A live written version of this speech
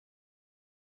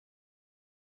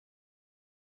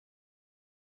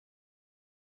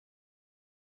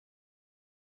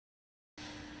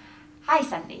Hi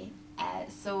Sandy,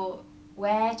 so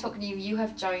we're talking to you. You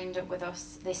have joined up with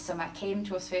us this summer, came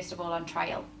to us first of all on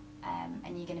trial,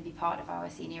 and you're going to be part of our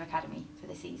senior academy for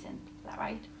the season, is that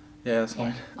right? Yeah, that's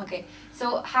fine. Okay,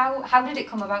 so how did it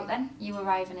come about then, you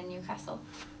arriving in Newcastle?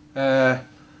 I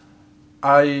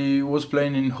was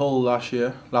playing in Hull last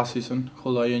season,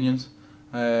 Hull Unions,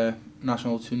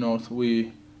 National 2 North.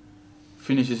 We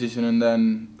finished the season and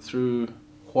then through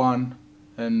Juan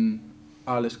and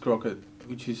Alex Crockett,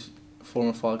 which is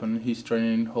former Falcon, he's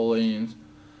training in Hull Unions.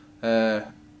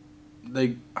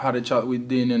 They had a chat with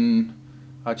Dean and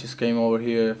I just came over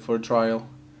here for a trial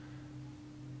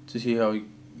to see how it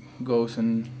goes,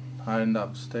 and I ended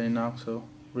up staying now, so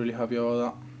really happy about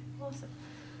that. Awesome.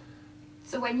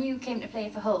 So when you came to play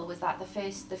for Hull, was that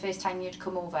the first time you'd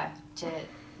come over to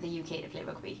the UK to play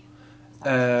rugby?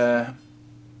 I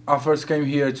first came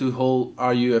here to Hull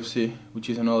RUFC, which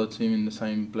is another team in the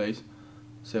same place,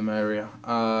 same area.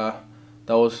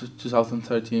 That was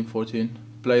 2013-14.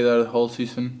 Played there the whole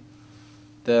season.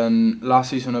 Then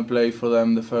last season I played for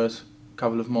them the first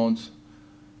couple of months,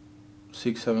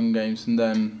 6-7 games, and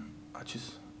then I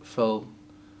just felt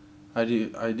I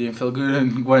didn't feel good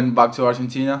and went back to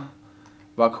Argentina,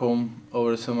 back home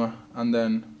over the summer, and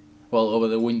then over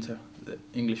the winter, the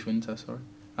English winter, sorry.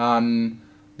 And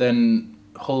then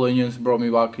Hull Unions brought me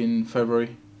back in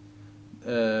February,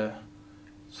 so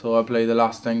I played the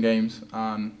last 10 games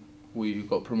and we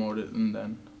got promoted, and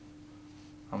then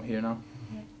I'm here now.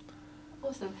 Yeah.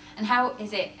 Awesome. And how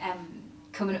is it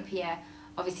coming up here?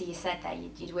 Obviously you said that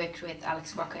you'd worked with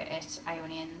Alex Crockett at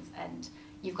Ionians, and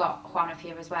you've got Juan up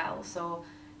here as well, so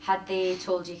had they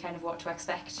told you kind of what to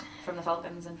expect from the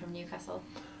Falcons and from Newcastle?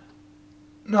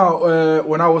 No,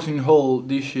 when I was in Hull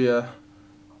this year,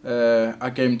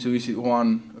 I came to visit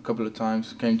Juan a couple of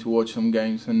times, came to watch some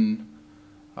games, and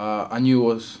I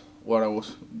knew where I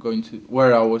was going to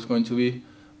be.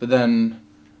 But then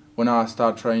when I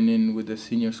started training with the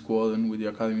senior squad and with the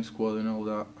academy squad and all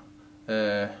that,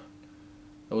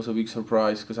 it was a big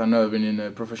surprise because I've never been in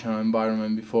a professional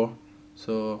environment before,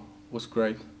 so it was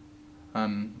great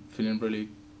and feeling really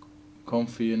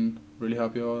comfy and really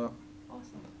happy about that.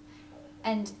 Awesome.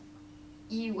 And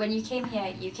when you came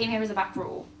here as a back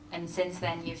row, and since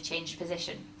then you've changed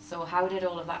position. So how did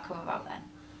all of that come about then?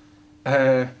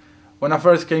 When I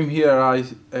first came here,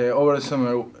 over the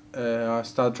summer I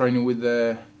started training with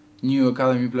the new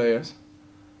academy players,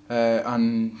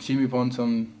 and Jimmy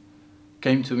Ponton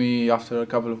came to me after a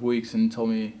couple of weeks and told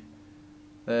me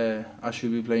I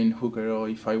should be playing hooker or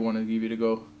if I want to give it a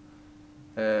go.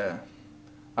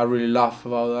 I really laughed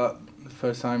about that the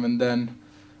first time, and then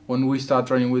when we started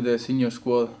training with the senior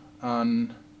squad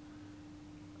and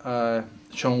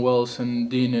Sean Wells and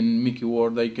Dean and Mickey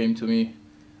Ward, they came to me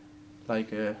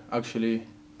like actually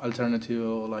alternative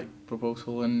or like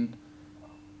proposal, and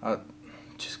I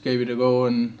just gave it a go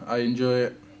and I enjoy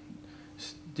it.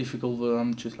 It's difficult, but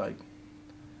I'm just like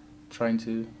trying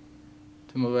to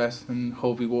do my best and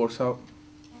hope it works out.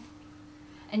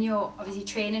 And you're obviously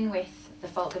training with the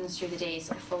Falcons through the day,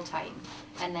 sort of full time,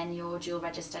 and then you're dual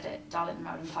registered at Darlington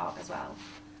Mowden Park as well.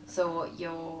 So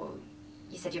you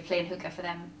said you're playing hooker for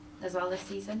them as well this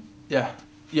season? Yeah.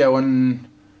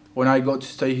 When I got to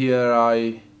stay here,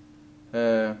 I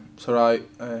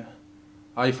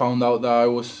found out that I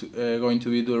was going to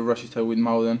be dual registered with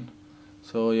Mowden.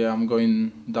 So yeah, I'm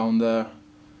going down there,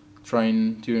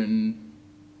 train during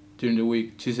the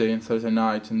week, Tuesday and Thursday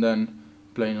nights, and then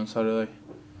playing on Saturday,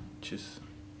 just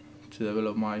to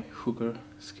develop my hooker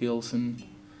skills and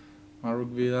my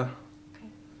rugby there. Okay.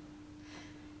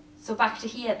 So back to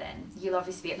here then, you'll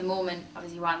obviously be at the moment,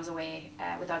 obviously Juan's away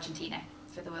with Argentina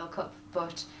for the World Cup,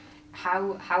 but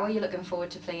how are you looking forward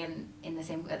to playing at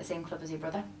the same club as your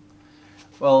brother?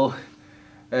 Well,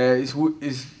 it's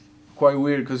quite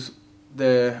weird because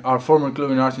our former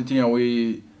club in Argentina,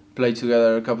 we played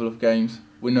together a couple of games.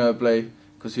 We never played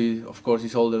because of course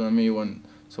he's older than me.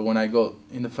 So when I got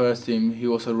in the first team, he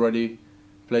was already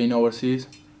playing overseas.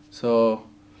 So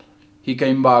he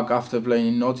came back after playing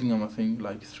in Nottingham, I think,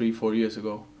 like 3-4 years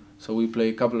ago. So we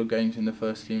played a couple of games in the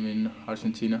first team in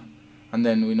Argentina, and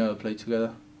then we never played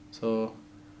together. So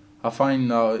I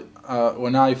find out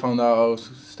when I found out I was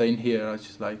staying here, I was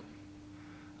just like,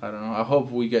 I don't know. I hope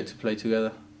we get to play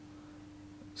together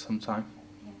sometime.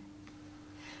 Yeah.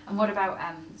 And what about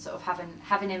sort of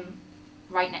having him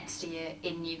right next to you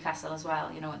in Newcastle as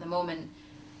well? You know, at the moment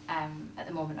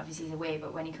obviously he's away,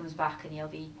 but when he comes back and you'll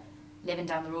be living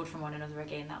down the road from one another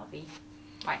again, that'll be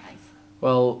quite nice.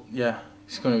 Well, yeah,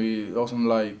 it's gonna be awesome.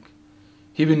 Like,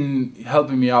 he's been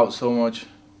helping me out so much,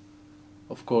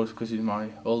 of course, because he's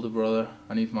my older brother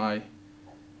and he's my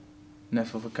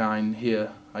next of a kind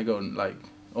here. I got like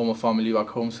all my family back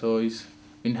home, so he's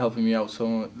been helping me out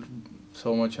so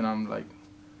much, and I'm like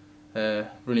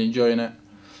really enjoying it.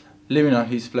 Living at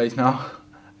his place now.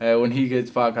 When he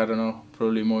gets back, I don't know,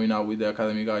 probably moving out with the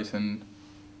academy guys, and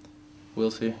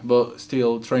we'll see. But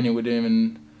still training with him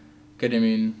and getting him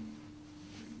in,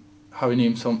 having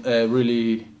him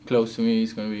really close to me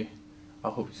is going to be, I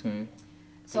hope it's going to be.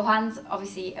 So Juan's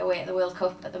obviously away at the World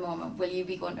Cup at the moment. Will you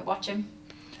be going to watch him?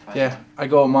 Yeah, I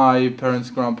got my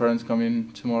grandparents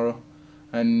coming tomorrow,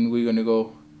 and we're going to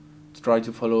go to try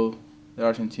to follow the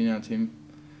Argentina team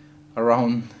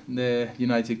around the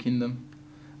United Kingdom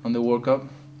on the World Cup.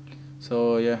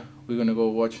 So yeah, we're going to go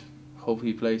watch, hope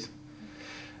he plays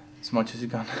as much as he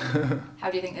can. How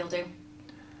do you think they'll do?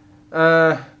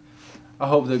 I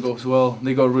hope that goes well.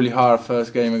 They got really hard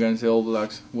first game against the All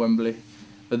Blacks, Wembley.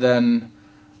 But then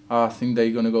I think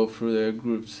they're going to go through the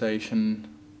group stage, and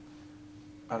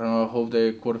I don't know, I hope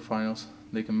the quarterfinals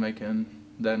they can make it, and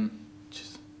then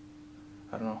just,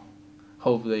 I don't know,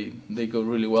 hope they go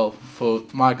really well for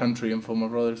my country and for my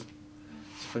brothers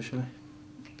especially.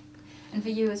 And for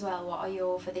you as well, what are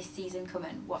your, for this season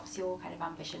coming, what's your kind of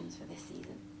ambitions for this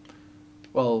season?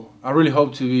 Well, I really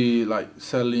hope to be like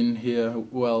settling here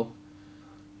well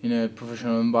in a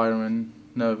professional environment,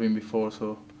 never been before,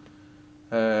 so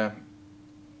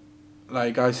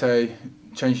like I say,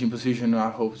 changing position, I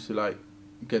hope to like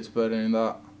get better in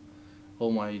that,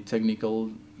 all my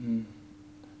technical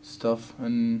stuff,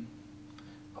 and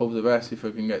hope the best if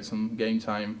I can get some game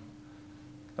time,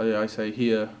 like I say,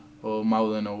 here or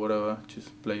Mowden or whatever,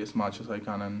 just play as much as I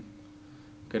can and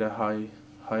get a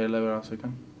higher level as I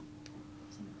can.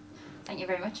 Thank you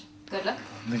very much. Good luck.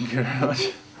 Thank you very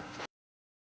much.